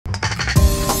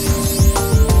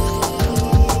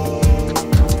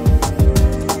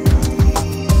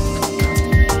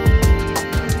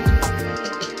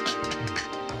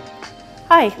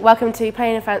Hi, welcome to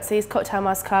Plain and Fancy's Cocktail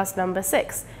Masterclass number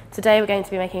 6. Today we're going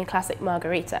to be making a Classic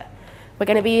Margarita. We're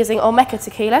going to be using Olmeca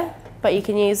tequila, but you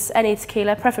can use any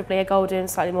tequila, preferably a golden,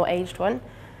 slightly more aged one.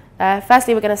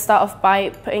 Firstly, we're going to start off by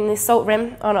putting the salt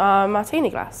rim on our martini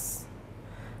glass.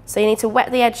 So you need to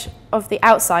wet the edge of the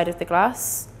outside of the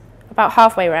glass, about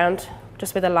halfway around,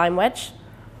 just with a lime wedge.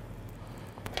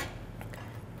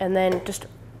 And then just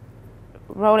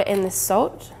roll it in this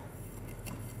salt.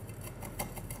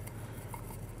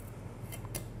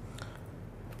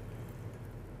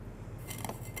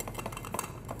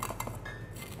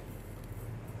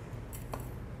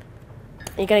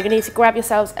 You're going to need to grab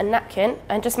yourselves a napkin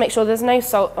and just make sure there's no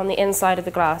salt on the inside of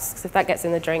the glass, because if that gets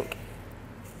in the drink,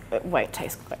 it won't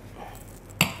taste good.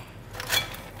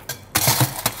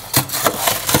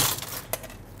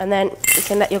 And then you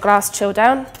can let your glass chill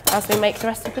down as we make the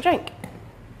rest of the drink.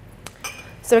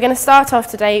 So we're going to start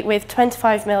off today with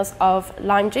 25 ml of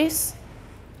lime juice,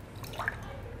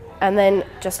 and then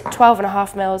just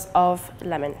 12.5 ml of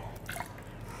lemon.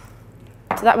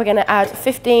 To that we're going to add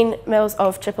 15 ml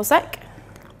of triple sec.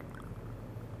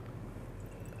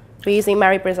 We're using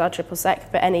Mary Brizard triple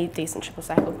sec, but any decent triple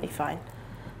sec will be fine.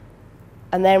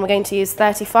 And then we're going to use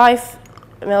 35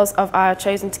 ml of our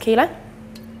chosen tequila.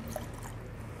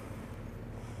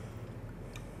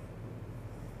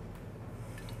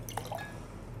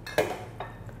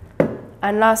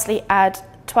 And lastly, add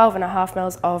 12.5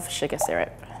 ml of sugar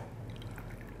syrup.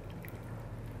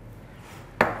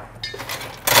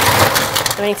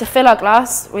 So we need to fill our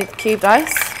glass with cubed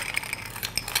ice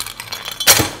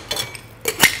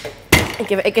and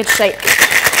give it a good shake.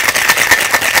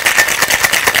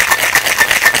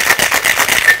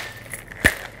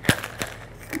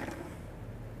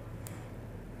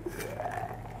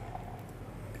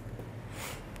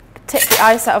 Tip the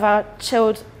ice out of our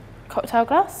chilled cocktail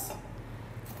glass.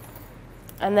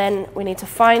 And then we need to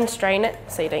fine strain it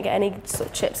so you don't get any sort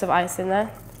of chips of ice in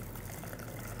there.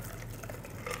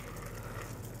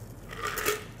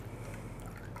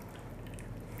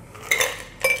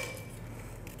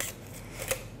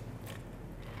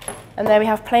 And there we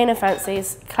have Plain and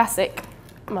Fancy's Classic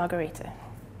Margarita.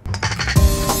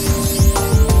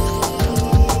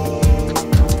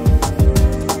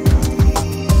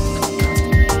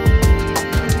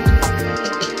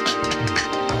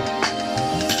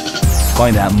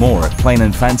 Find out more at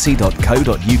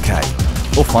plainandfancy.co.uk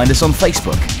or find us on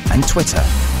Facebook and Twitter.